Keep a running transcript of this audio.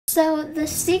So the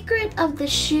secret of the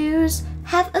shoes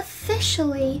have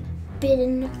officially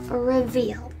been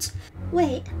revealed.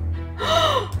 Wait.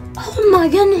 Oh my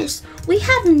goodness. We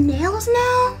have nails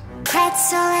now?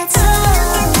 Pretzel,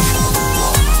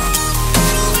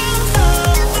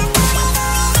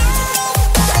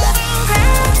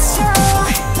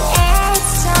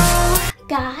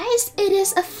 Guys, it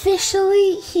is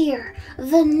officially here.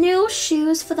 The new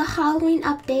shoes for the Halloween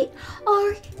update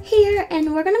are here,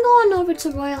 and we're gonna go on over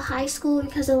to Royale High School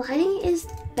because the lighting is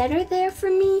better there for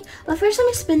me. But first, let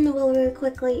me spin the wheel really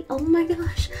quickly. Oh my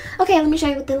gosh. Okay, let me show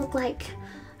you what they look like.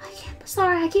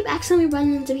 Sorry, I keep accidentally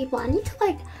running into people. I need to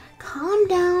like calm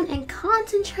down and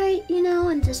concentrate, you know,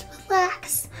 and just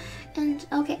relax. And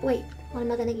okay, wait, what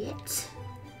am I gonna get?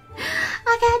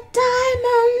 I got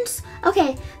diamonds.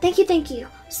 Okay, thank you.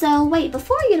 So wait,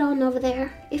 before I get on over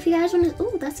there, if you guys want to,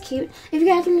 oh, that's cute. If you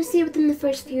guys want to see it within the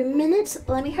first few minutes,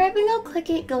 let me hurry up and go click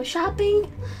it, go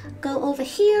shopping, go over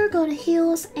here, go to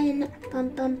heels, and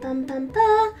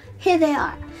here they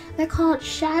are. They're called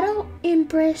Shadow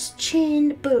Empress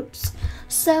Chain Boots.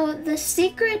 So the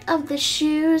secret of the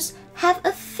shoes have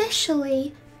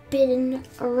officially been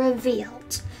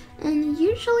revealed. And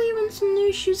usually when some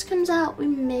new shoes comes out, we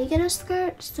may get a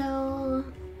skirt, so...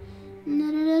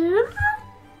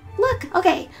 Look,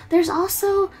 okay, there's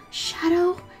also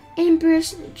Shadow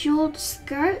Empress jeweled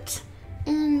skirt.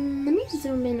 And let me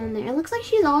zoom in on there. It looks like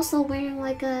she's also wearing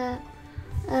like a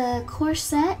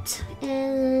corset.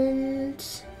 And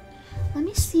let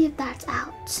me see if that's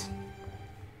out.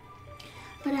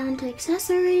 Go down to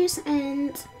accessories,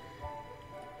 and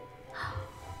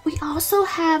we also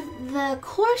have the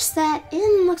corset,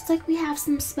 and looks like we have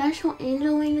some special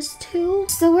angel wings too.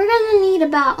 So we're gonna need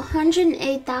about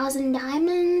 108,000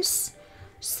 diamonds.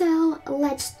 So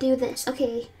let's do this.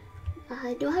 Okay,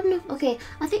 do I have enough? Okay,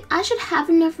 I think I should have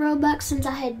enough Robux since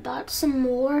I had bought some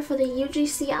more for the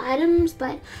UGC items.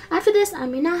 But after this, I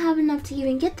may not have enough to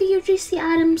even get the UGC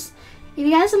items. If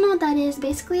you guys don't know what that is,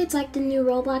 basically it's like the new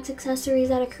Roblox accessories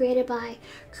that are created by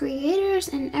creators,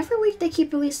 and every week they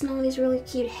keep releasing all these really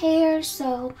cute hairs,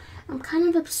 so I'm kind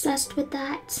of obsessed with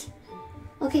that.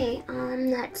 Okay,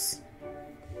 next.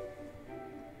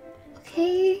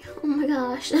 Okay, oh my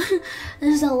gosh, this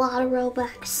is a lot of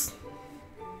Robux.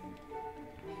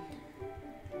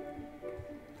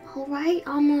 Alright,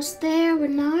 almost there, we're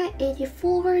not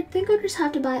 84, I think I'll just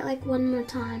have to buy it like one more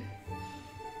time.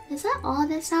 Is that all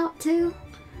that's out too?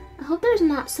 I hope there's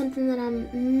not something that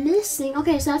I'm missing.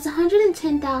 Okay, so that's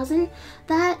 110,000.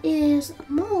 That is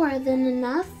more than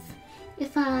enough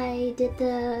if I did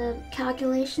the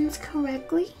calculations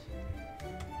correctly.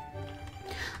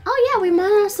 Oh yeah, we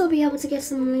might also be able to get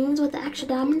some wings with the extra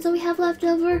diamonds that we have left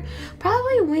over.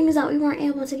 Probably wings that we weren't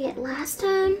able to get last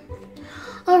time.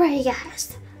 Alright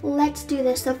guys, let's do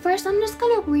this. So first I'm just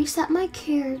gonna reset my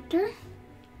character.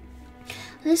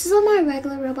 This is what my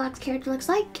regular Roblox character looks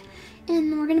like,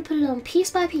 and we're gonna put it on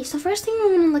piece by piece. So first thing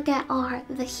we're gonna look at are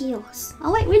the heels.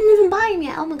 Oh wait, we didn't even buy them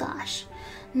yet, oh my gosh.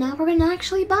 Now we're gonna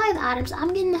actually buy the items.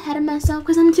 I'm getting ahead of myself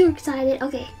because I'm too excited.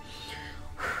 Okay,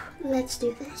 let's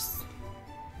do this.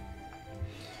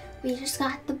 We just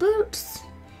got the boots.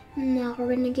 Now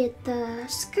we're gonna get the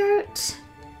skirt.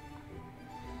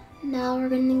 Now we're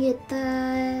gonna get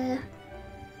the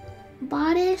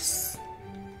bodice.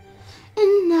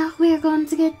 And now we are going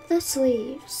to get the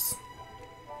sleeves.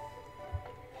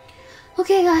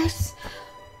 Okay guys,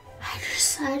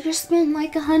 I just spent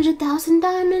like 100,000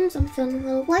 diamonds. I'm feeling a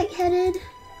little lightheaded.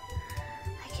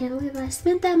 I can't believe I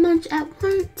spent that much at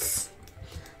once.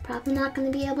 Probably not going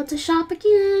to be able to shop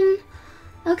again.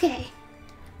 Okay,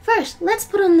 first let's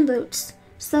put on the boots.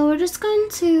 So we're just going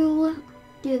to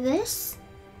do this.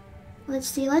 Let's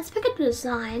see, let's pick a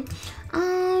design.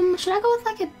 Should I go with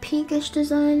like a pinkish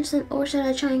design, or should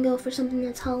I try and go for something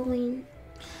that's Halloween?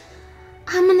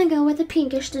 I'm gonna go with a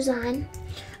pinkish design.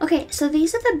 Okay, so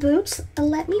these are the boots.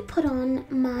 Let me put on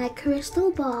my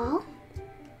crystal ball.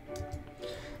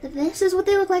 This is what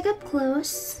they look like up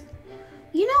close.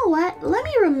 You know what? Let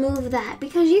me remove that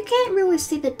because you can't really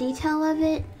see the detail of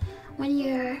it when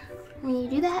you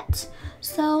do that.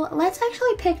 So let's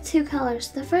actually pick two colors.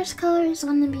 The first color is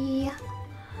gonna be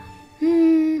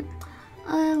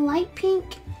a light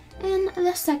pink, and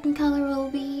the second color will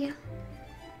be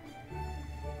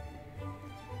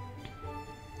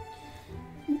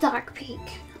dark pink.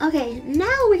 Okay,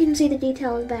 now we can see the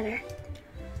details better.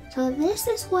 So this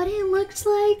is what it looks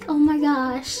like. Oh my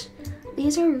gosh,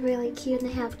 these are really cute, and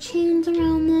they have chains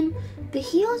around them. The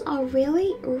heels are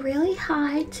really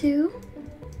high too,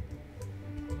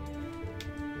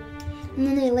 and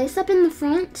then they lace up in the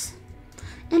front.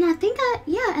 And I think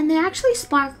yeah, and they actually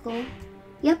sparkle.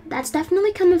 Yep, that's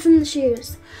definitely coming from the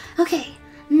shoes. Okay,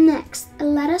 next,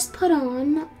 let us put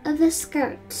on the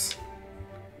skirt.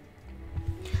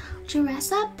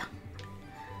 Dress up.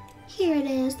 Here it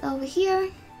is over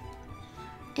here.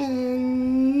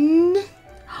 And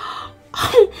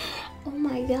oh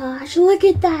my gosh, look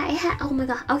at that. Oh my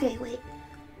god. Okay, wait.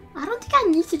 I don't think I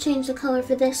need to change the color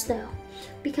for this though,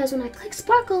 because when I click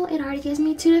sparkle, it already gives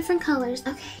me 2 different colors.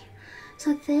 Okay,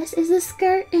 so this is the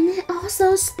skirt, and it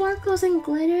also sparkles and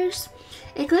glitters.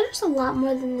 It glitters a lot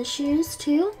more than the shoes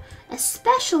too,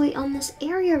 especially on this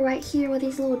area right here where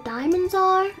these little diamonds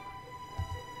are.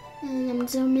 And I'm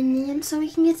zooming in so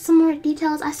we can get some more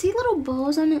details. I see little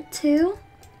bows on it too.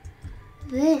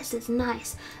 This is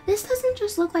nice. This doesn't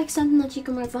just look like something that you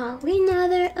can wear for Halloween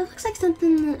either. It looks like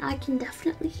something that I can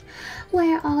definitely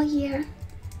wear all year.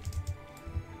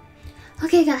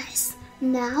 Okay guys,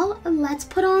 now let's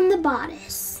put on the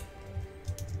bodice.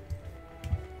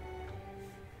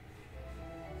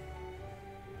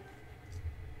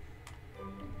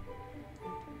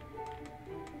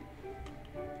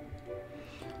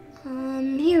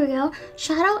 Here we go.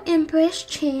 Shadow Empress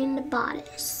chain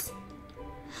bodice.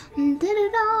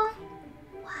 Da-da-da.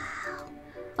 Wow.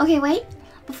 Okay, wait.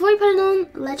 Before we put it on,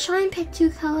 let's try and pick 2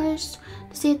 colors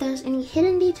to see if there's any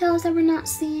hidden details that we're not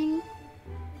seeing.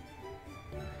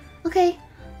 Okay.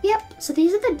 Yep. So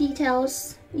these are the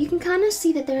details. You can kind of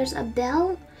see that there's a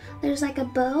bell. There's like a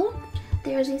bow.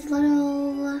 There's these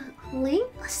little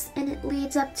links, and it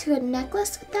leads up to a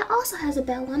necklace that also has a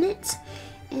bell on it.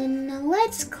 And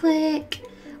let's click.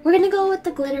 We're gonna go with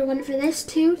the glitter one for this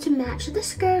too to match the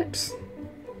skirt.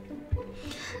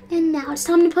 And now it's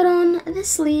time to put on the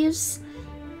sleeves.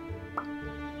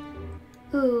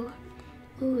 Ooh,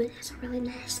 that's really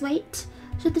nice. Wait,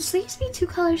 should the sleeves be 2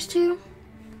 colors too?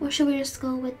 Or should we just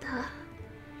go with the,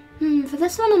 for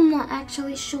this one I'm not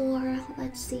actually sure.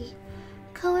 Let's see,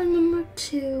 color number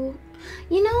 2.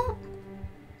 You know,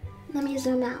 let me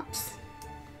zoom out.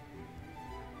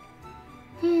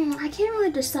 I can't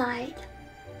really decide.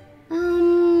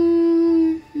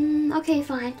 Okay,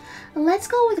 fine. Let's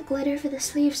go with glitter for the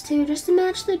sleeves too, just to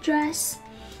match the dress.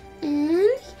 And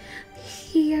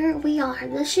here we are,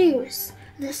 the shoes,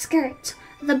 the skirt,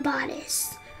 the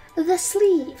bodice, the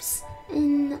sleeves,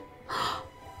 and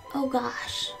oh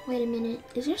gosh, wait a minute.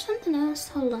 Is there something else?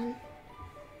 Hold on.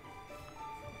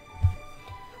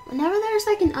 Whenever there's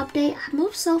like an update, I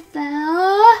move so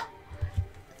fast.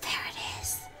 There it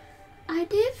is. I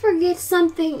did forget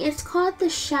something. It's called the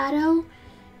Shadow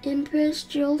Empress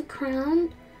Jeweled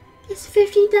Crown. It's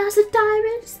 15,000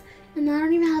 diamonds, and I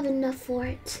don't even have enough for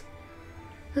it.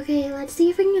 Okay, let's see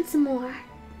if we can get some more.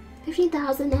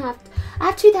 15,000. I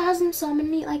have 2,000, so I'm gonna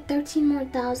need like 13 more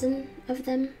thousand of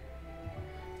them.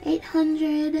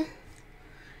 800,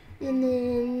 and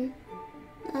then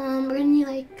we're gonna need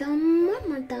like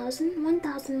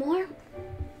 1,000 more.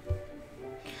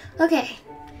 Okay.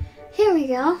 Here we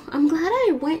go. I'm glad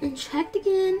I went and checked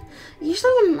again.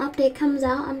 Usually when an update comes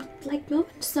out, I'm like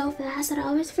moving so fast that I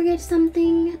always forget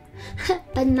something.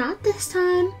 But not this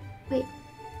time. Wait.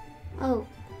 Oh.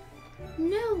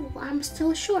 No, I'm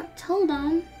still short. Hold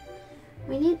on.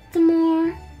 We need some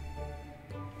more.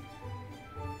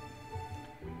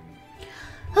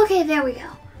 Okay, there we go.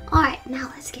 Alright,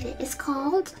 now let's get it. It's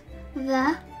called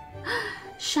the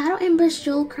Shadow Empress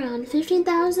Jewel Crown.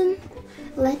 15,000.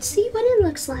 Let's see what it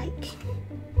looks like.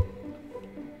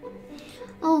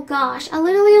 Oh gosh, I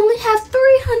literally only have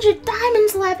 300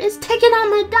 diamonds left. It's taking all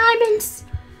my diamonds.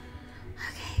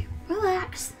 Okay,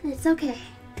 relax. It's okay.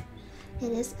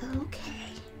 It is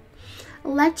okay.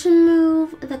 Let's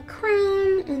remove the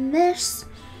crown and this,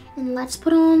 and let's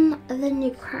put on the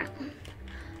new crown.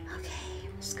 Okay,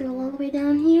 scroll all the way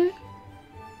down here.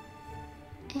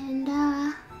 And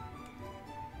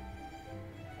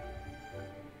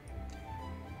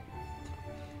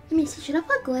let me see, should I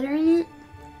put glitter in it?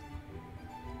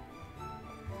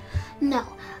 No.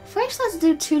 First, let's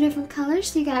do 2 different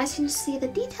colors so you guys can see the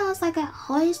details like I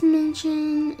always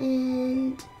mention.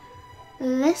 And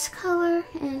this color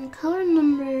and color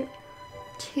number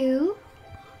 2.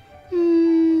 Let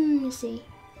me see.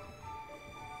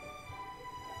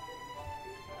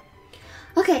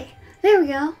 Okay, there we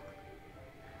go.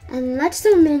 And let's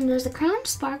zoom in. Does the crown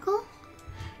sparkle?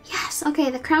 Yes, okay,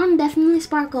 the crown definitely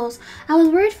sparkles. I was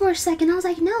worried for a second. I was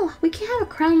like, no, we can't have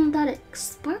a crown without it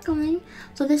sparkling.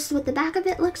 So this is what the back of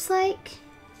it looks like.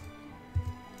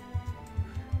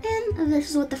 And this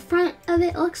is what the front of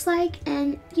it looks like.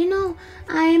 And, you know,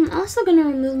 I'm also going to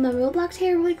remove my Roblox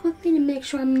hair really quickly to make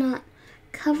sure I'm not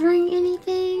covering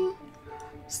anything.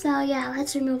 So, yeah,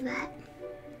 let's remove that.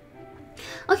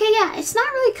 Okay, yeah, it's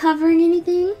not really covering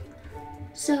anything.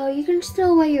 So you can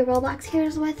still wear your Roblox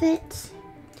hairs with it.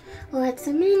 Let's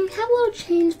zoom in. Have little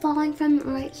chains falling from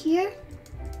right here.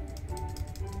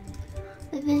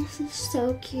 This is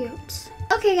so cute.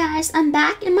 Okay guys, I'm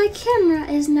back and my camera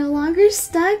is no longer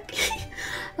stuck.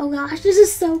 Oh gosh, this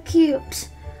is so cute.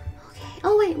 Okay,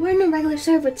 oh wait, we're in a regular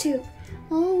server too.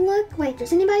 Oh look, wait,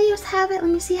 does anybody else have it? Let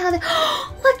me see how they,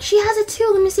 look, she has it too.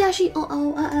 Let me see how she,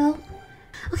 uh-oh.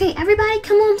 Okay, everybody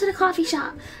come on to the coffee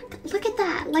shop. Look at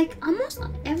that, like almost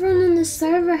everyone in the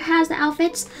server has the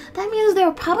outfits. That means they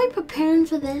were probably preparing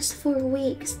for this for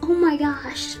weeks. Oh my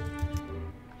gosh.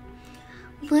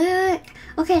 Look.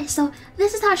 Okay, so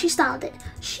this is how she styled it.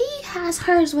 She has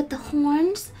hers with the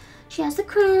horns. She has the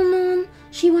crown on.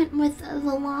 She went with the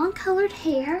long colored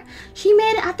hair. She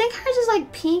made it, I think hers is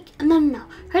like pink. No.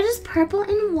 Hers is purple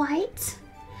and white.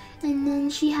 And then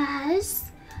she has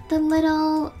the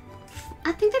little,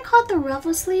 I think they're called the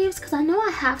ruffle sleeves because I know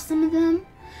I have some of them.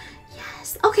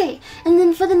 Yes. Okay, and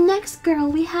then for the next girl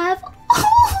we have,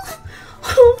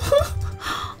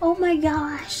 oh my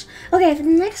gosh. Okay, for the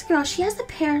next girl, she has the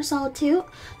parasol too.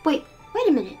 Wait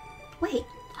a minute. Wait.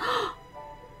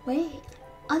 Wait.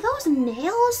 Are those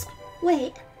nails?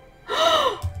 Wait.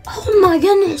 Oh my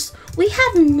goodness. We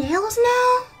have nails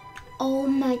now? Oh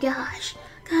my gosh.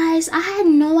 Guys, I had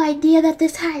no idea that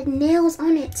this had nails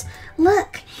on it.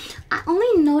 Look. I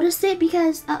only noticed it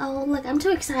because, look, I'm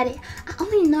too excited. I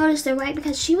only noticed it, right,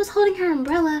 because she was holding her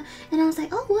umbrella and I was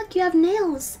like, oh, look, you have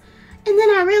nails. And then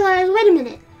I realized, wait a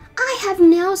minute. I have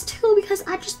nails too because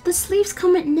the sleeves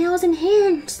come with nails and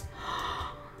hands.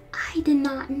 I did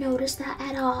not notice that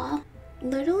at all.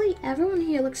 Literally everyone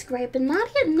here looks great, but not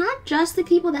just the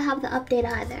people that have the update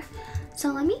either. So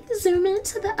let me zoom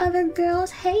into the other girls.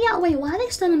 Hey y'all, wait, why are they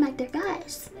standing back there,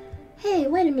 guys? Hey,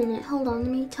 wait a minute, hold on,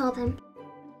 let me tell them.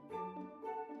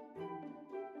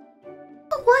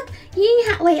 Oh look,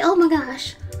 wait, oh my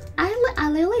gosh. I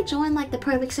literally joined like the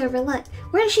perfect server. Look,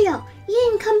 where did she go?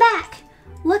 Ying, come back.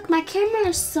 Look, my camera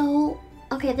is so...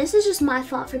 Okay, this is just my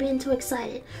fault for being too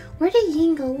excited. Where did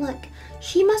Ying go? Look,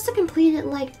 she must have completed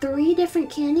like 3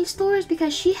 different candy stores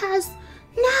because she has...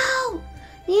 No!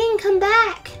 Ying, come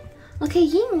back! Okay,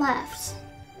 Ying left.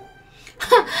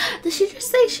 Did she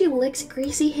just say she licks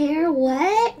greasy hair?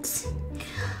 What?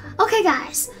 Okay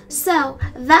guys, so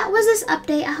that was this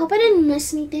update. I hope I didn't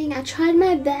miss anything. I tried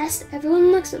my best.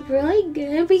 Everyone looks really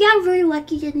good. We got really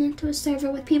lucky getting into a server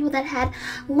with people that had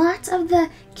lots of the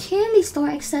candy store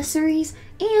accessories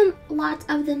and lots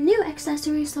of the new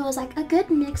accessories. So it was like a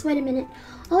good mix. Wait a minute.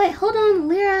 Oh wait, hold on,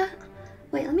 Lyra.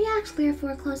 Wait, let me ask Lyra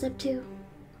for a close-up too.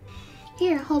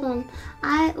 Here, hold on.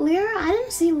 I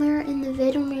didn't see Lyra in the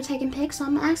vid when we were taking pics, so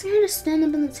I'm asking her to stand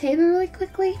up on the table really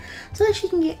quickly so that she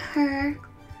can get her,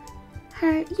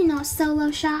 you know, solo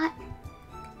shot.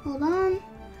 Hold on.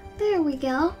 There we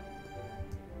go.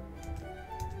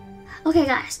 Okay,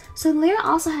 guys. So Lyra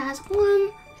also has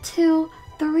 1, 2,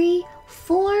 3,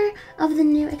 4 of the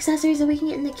new accessories that we can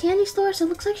get in the candy store. So it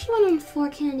looks like she went on 4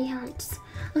 candy hunts.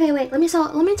 Okay, wait. Let me tell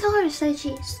her to say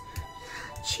cheese.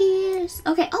 Cheese.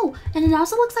 Okay. Oh, and it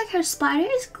also looks like her spider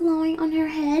is glowing on her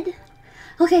head.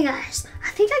 Okay, guys.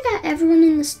 I think I got everyone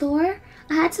in the store.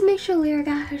 I had to make sure Lyra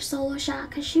got her solo shot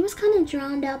because she was kind of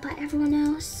drowned out by everyone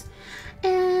else.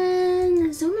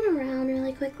 And zooming around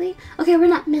really quickly. Okay, we're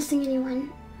not missing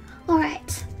anyone.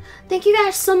 Alright. Thank you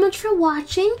guys so much for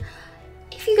watching.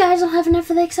 If you guys don't have enough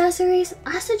of the accessories,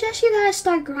 I suggest you guys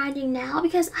start grinding now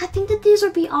because I think that these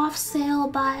will be off sale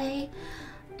by,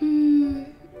 I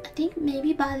think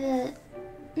maybe by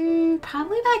the,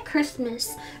 probably by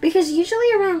Christmas. Because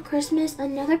usually around Christmas,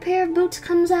 another pair of boots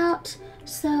comes out.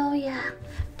 So yeah,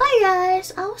 bye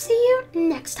guys, I will see you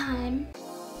next time.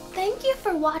 Thank you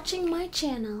for watching my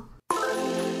channel.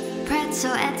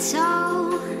 Pretzel,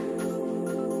 Etzel.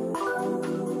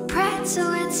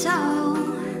 Pretzel, Etzel.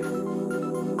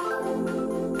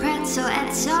 Pretzel,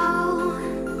 Etzel.